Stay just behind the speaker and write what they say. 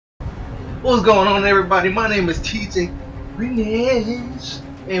What's going on, everybody? My name is TJFreshGaming,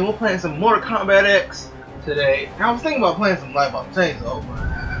 and we're playing some Mortal Kombat X today. And I was thinking about playing some Light Up Chainsaw, but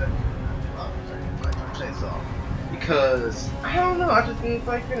I didn't Light Up Chainsaw because I don't know. I just didn't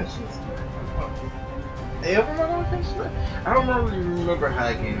like finishing this. Ever am I gonna finish it? I don't really remember how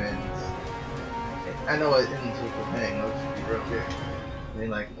the game ends. I know it ends with a bang. Let's be real here. They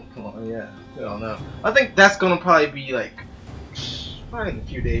like, come on, yeah. I don't know. I think that's gonna probably be like. Probably in a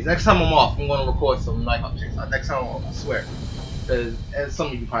few days. Next time I'm off, I'm going to record some Night Hawk Chainsaw. Next time I'm off, I swear. Because, as some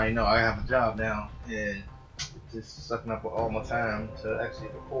of you probably know, I have a job now, and it's just sucking up all my time to actually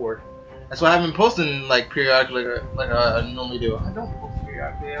record. That's why I've been posting like periodically, like I normally do. I don't post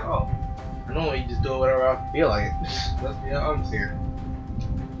periodically at all. I normally just do whatever I feel like it. Let's be honest here.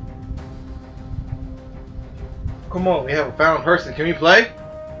 Come on, we have a found person. Can we play?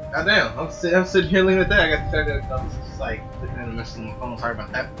 Goddamn, I'm sitting here looking at that. I got distracted. I was just like looking at the message on my phone. Sorry about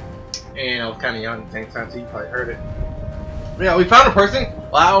that. And I was kind of young at the same time, so you probably heard it. But yeah, we found a person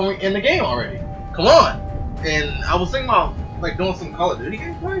while we're in the game already. Come on. And I was thinking about like doing some Call of Duty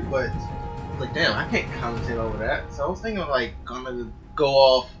gameplay, but I was like, damn, I can't commentate over that. So I was thinking of like gonna go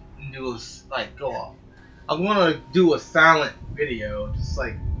off and do a go off. I'm gonna do a silent video, just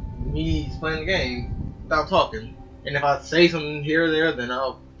like me playing the game without talking. And if I say something here or there, then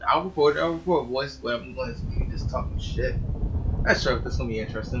I'll record voice where I'm going to be just talking shit. I'm not sure if this is going to be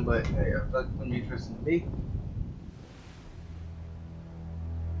interesting, but yeah, it's going to be interesting to me.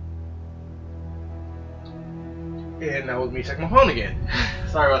 And that was me checking my phone again.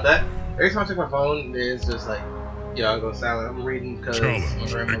 Sorry about that. Every time I check my phone, it's just like, yeah, I'll go silent. I'm reading because my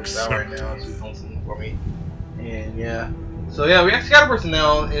grandmother's out right now. She's doing something for me. And yeah. So yeah, we actually got a person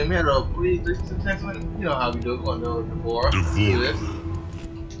now, and we had a 3% chance win. You know how we do it. We're going to go with Devora. Let's do this.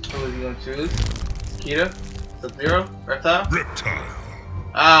 Who is he going to choose? Kita? Sub-Zero? Reptile? Reptile.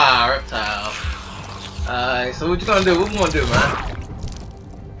 Ah, Reptile. Alright, so what you gonna do? What we gonna do, man?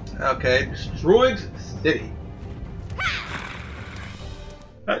 Okay, destroyed city.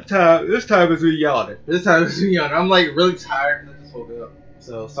 This time is me yawning. I'm like really tired. I just woke up.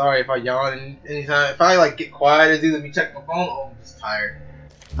 So sorry if I yawn anytime. If I like get quiet, it's either me checking my phone or I'm just tired.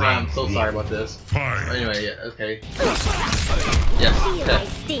 I'm so sorry about this. Anyway, yeah, okay. Yes, okay.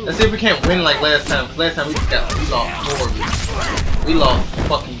 Let's see if we can't win like last time. Cause last time we lost horribly. We lost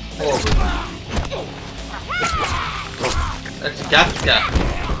fucking horribly. Let's got this guy.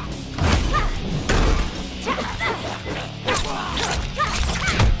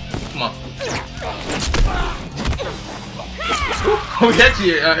 Come on. We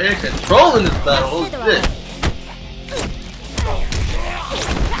actually are in control in this battle. Holy shit.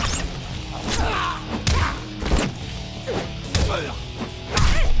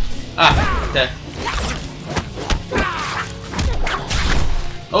 Ah, okay.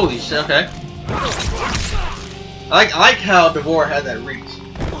 Holy shit, okay. I like how Devora had that reach.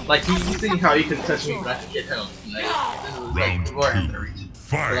 Like, you see how you can touch me, but I can get him. Like, this was like, Devora had that reach.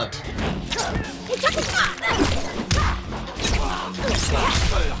 Fight!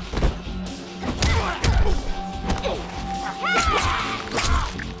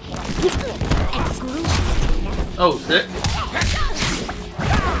 Oh, shit.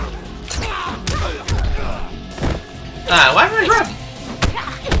 Ah, why did I grab him?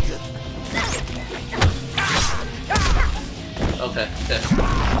 Okay, okay.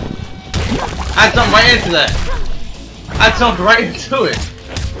 I jumped right into that. I jumped right into it.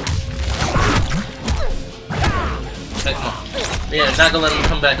 Okay, come on. Yeah, not gonna let him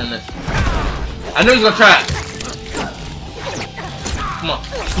come back on this. I knew he was gonna try it. Come on,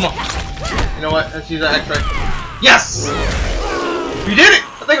 come on. You know what? Let's use that X-ray. Yes! We did it!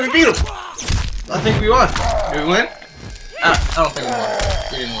 I think we beat him. I think we won. Did we win? I don't think we won.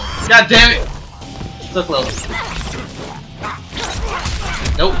 We didn't win. God damn it! So close.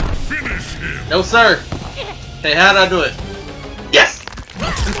 Nope. No sir. Hey, how did I do it? Yes!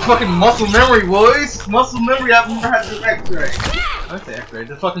 It's fucking muscle memory, boys! Muscle memory, I've never had this X-ray. I say X-ray,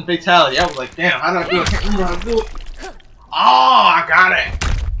 the fucking fatality. I was like, damn, how did I do it? I can't remember how to do it. Oh, I got it!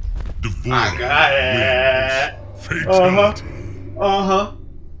 I got it!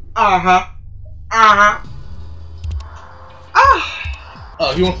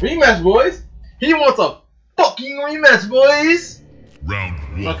 Oh, he wants a rematch, boys! He wants a fucking rematch, boys! Round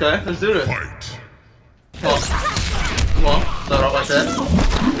 1. Okay, let's do this. Fight. Come on. Come on. Start off like that.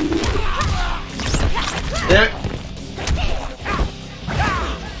 Damn it.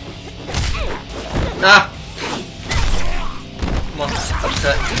 Ah! Come on.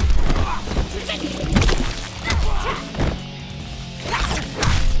 Upset.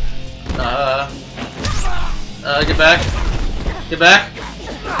 Get back. Get back.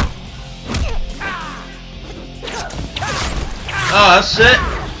 Oh shit!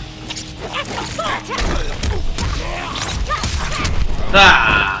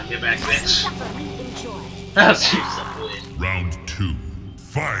 Ah, get back, bitch! I'll shoot some win. Round 2.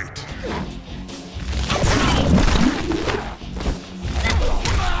 Fight!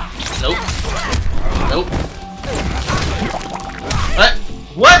 Nope. Nope. What?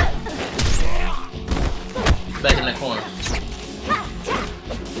 What? Back in that corner.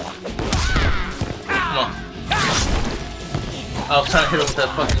 Come on. I was trying to hit him with that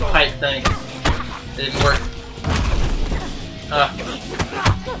fucking pipe thing. It didn't work. Come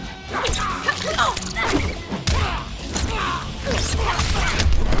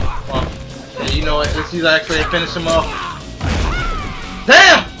on. Yeah, you know what? Let's use actually to finish him off.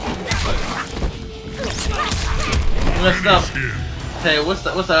 Damn! Messed up. Hey, what's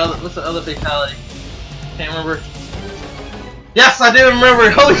the other fatality? Can't remember. Yes, I do remember.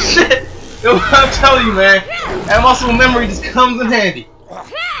 Holy shit! Yo, I'm telling you, man. That muscle memory just comes in handy.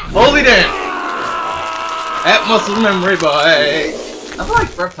 Holy damn! That muscle memory, boy. I feel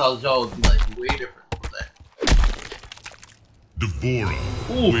like Reptile's jaw would be like way different with that. Devora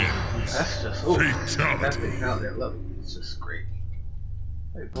wins. That's just that's fatality. I love it. It's just great.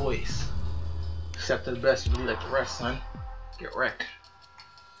 Hey boys, except to the best, you like the rest, son. Get wrecked.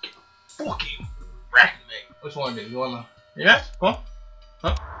 Get fucking wrecked, mate. Which one do you wanna? Yeah, come on.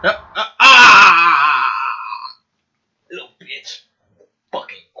 Huh? Yep. Little bitch.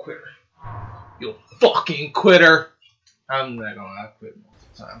 Fucking quitter. You fucking quitter. I'm not gonna quit most of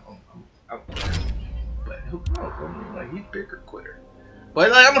the time. I'm but who knows? I mean, like, he's bigger quitter.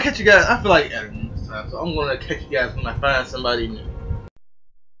 But like, I'm gonna catch you guys. I feel like editing this time, so I'm gonna catch you guys when I find somebody new.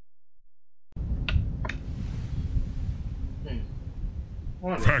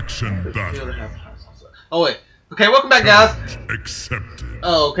 Faction battle. Oh wait. Okay, welcome back, guys. Accepted.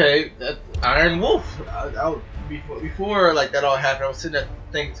 Oh, okay. That's Iron Wolf. Before like that all happened, I was sitting there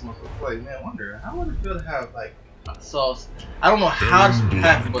thinking to myself, like, man, I wonder how would it feel to have like hot sauce. I don't know how this would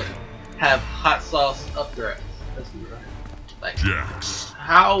happen, but have hot sauce up your ass. That's weird, right? Like, Jax.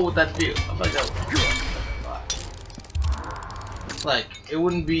 How would that feel? I feel like that would feel a lot. Like, it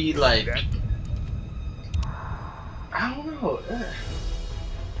wouldn't be like, I don't know.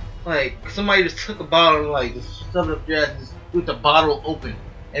 Like somebody just took a bottle and like just shoved it up your ass just with the bottle open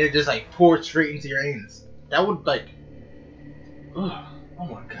and it just like poured straight into your anus. That would like, ugh, oh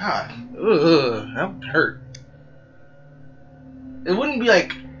my god, that would hurt. It wouldn't be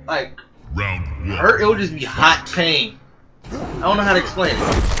like Round 1. hurt. It would just be hot pain. I don't know how to explain it.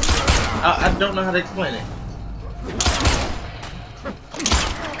 I don't know how to explain it.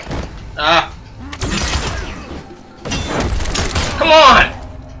 Ah, come on.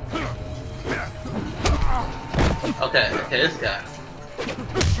 Okay, this guy.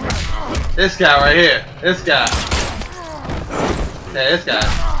 This guy right here. This guy. Okay, this guy.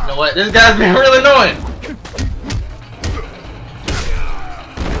 You know what? This guy's been really annoying.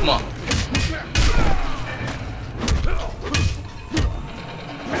 Come on.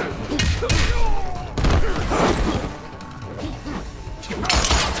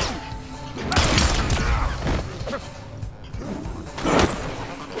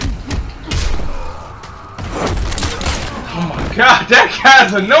 God, that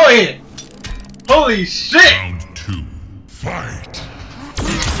guy's annoying! Holy shit! Round 2. Fight!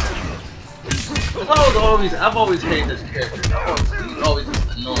 I've always hated this character. He's always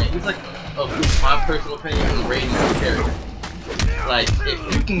just annoying. He's like, my personal opinion, I'm rating this character. Like,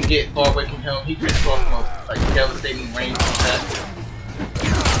 if you can get far away from him, he can go from a like devastating range like that.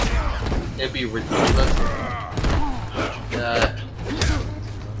 It'd be ridiculous. God.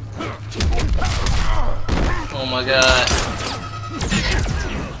 Oh my god.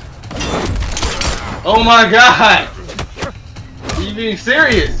 Oh my god! Are you being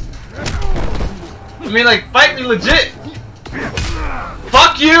serious? I mean, like, fight me legit!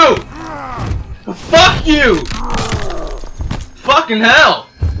 Fuck you! Fuck you! Fucking hell!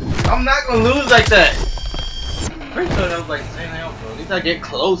 I'm not gonna lose like that! Pretty sure that was like saying hell, bro. At least I get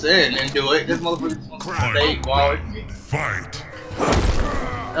close in and do it. This motherfucker just wants to stay quiet with me. Fight!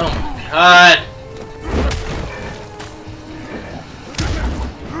 Oh my god!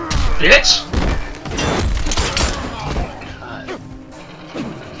 Bitch!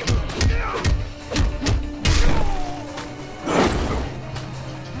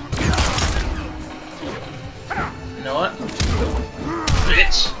 You know what?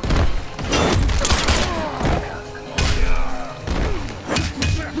 Bitch!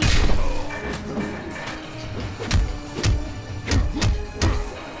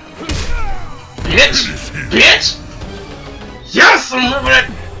 Bitch! Bitch! Yes! I'm moving that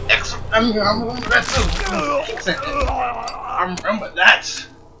extra. I'm moving that too. I remember that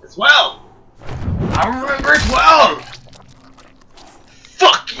as well. I remember as well.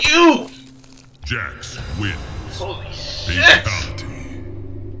 Fuck you. Jax wins. Holy shit. Fatality.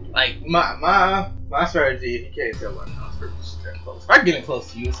 Like my strategy, if you can't tell right now, is pretty much close. If I get in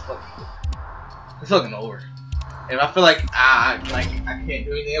close to you, it's fucking over. And if I feel like I can't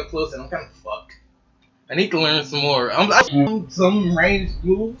do anything up close, and I'm kind of fucked. I need to learn some more. I'm some ranged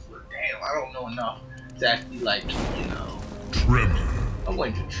moves, but damn, I don't know enough to actually like, you know. Tremor. I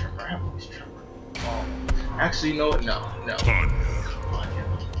went to Tremor. I always Tremor. Oh, actually, you know what? No. Tanya.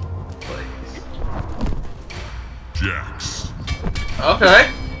 Please. Jax.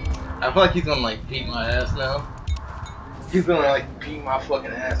 Okay. I feel like he's gonna like beat my ass now. He's gonna like beat my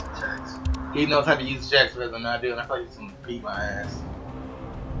fucking ass with Jax. He knows how to use Jax better than I do, and I feel like he's gonna beat my ass.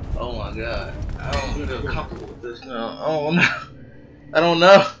 Oh my god. I don't feel comfortable with this now. I don't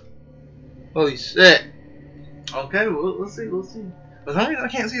know. Holy shit. Okay, well, let's see. For some reason I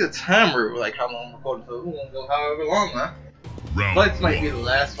can't see the timer, like how long I'm recording, so we're gonna go however long, man. But this might be the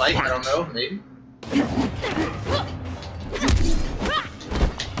last fight, I don't know, maybe.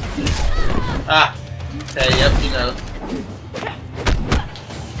 Ah. Okay, yep, you know.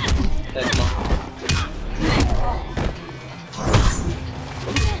 Okay, come on.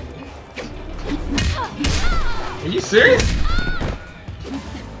 Are you serious?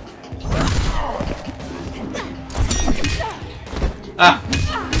 Ah!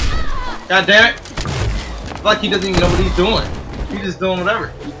 God damn it! I feel like he doesn't even know what he's doing. He's just doing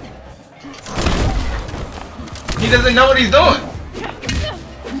whatever. He doesn't know what he's doing.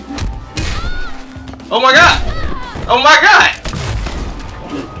 Oh my god! Oh my god!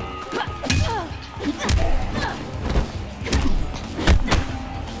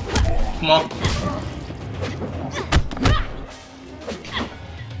 Come on.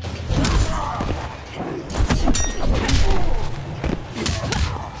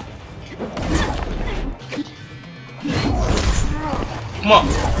 Come on.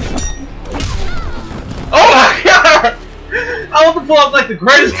 Oh my god! I want to pull off like the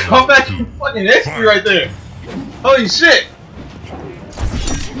greatest comeback in fucking history right there. Holy shit.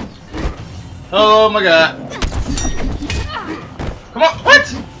 Oh my god. Come on. What?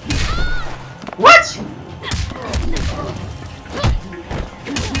 What?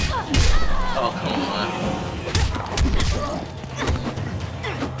 Oh, come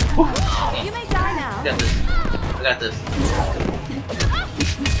on. You may die now. I got this. I got this.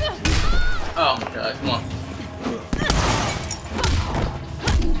 Oh my god, come on.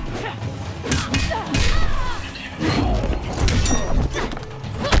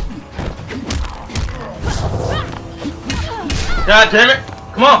 God damn it!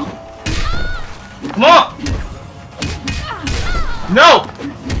 Come on! Come on! No!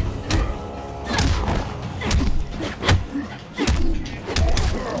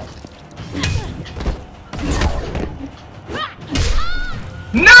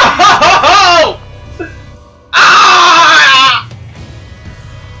 No! Ah!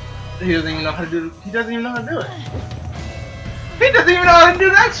 He doesn't even know how to do. He doesn't even know how to do it. He doesn't even know how to do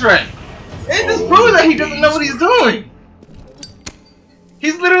the X-ray. It just proves that he doesn't know what he's doing.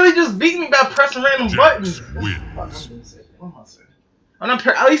 He's literally just beating me by pressing random buttons. I'm not.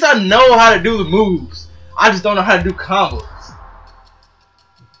 At least I know how to do the moves. I just don't know how to do combos.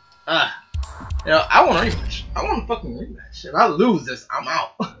 You know, I want a rematch. I want a fucking rematch. If I lose this, I'm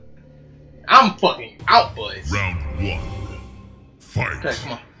out. I'm fucking out, boys. Round 1. Fight. Okay,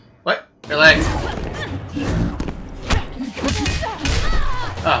 come on. What? Relax.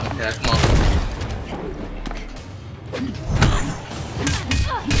 Oh, okay, come on.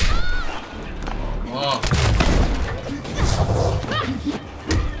 Come on.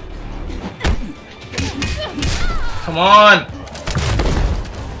 Come on.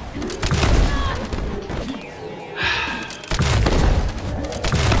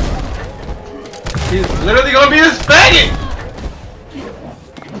 He's literally gonna be this faggot!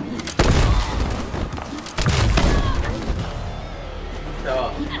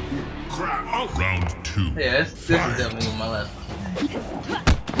 Round 2. Yeah, this is definitely my last one.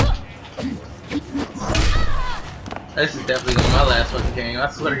 This is definitely gonna be my last fucking game. I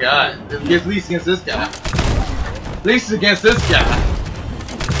swear to God. At least against this guy. At least against this guy.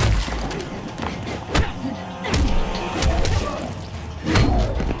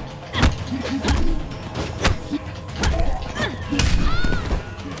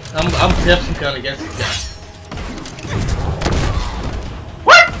 I'm definitely going against this guy.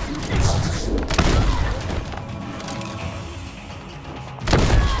 What?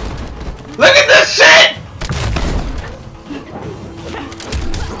 Look at this shit!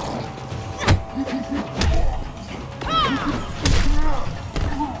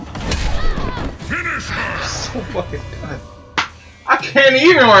 fucking done. I can't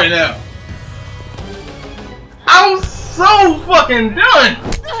even right now. I'm so fucking done.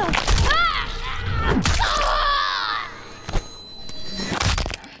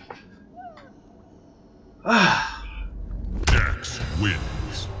 Jax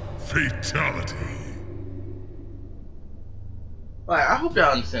wins. Fatality. Like, I hope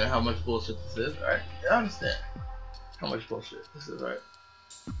y'all understand how much bullshit this is, right? Y'all understand how much bullshit this is, right?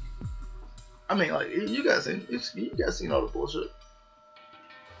 I mean, like, you guys seen all the bullshit.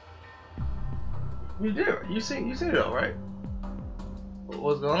 You did. You seen it all, right?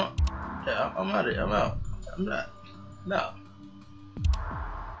 What's going on? Yeah, I'm out of here. I'm out. I'm not. No.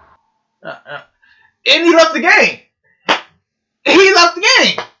 And he left the game. He left the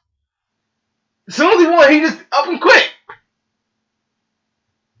game. As soon as he won, he just up and quit.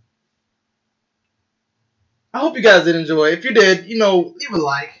 I hope you guys did enjoy. If you did, you know, leave a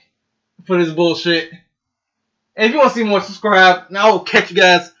like for this bullshit. And if you want to see more, subscribe. And I will catch you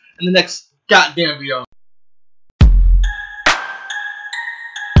guys in the next goddamn video.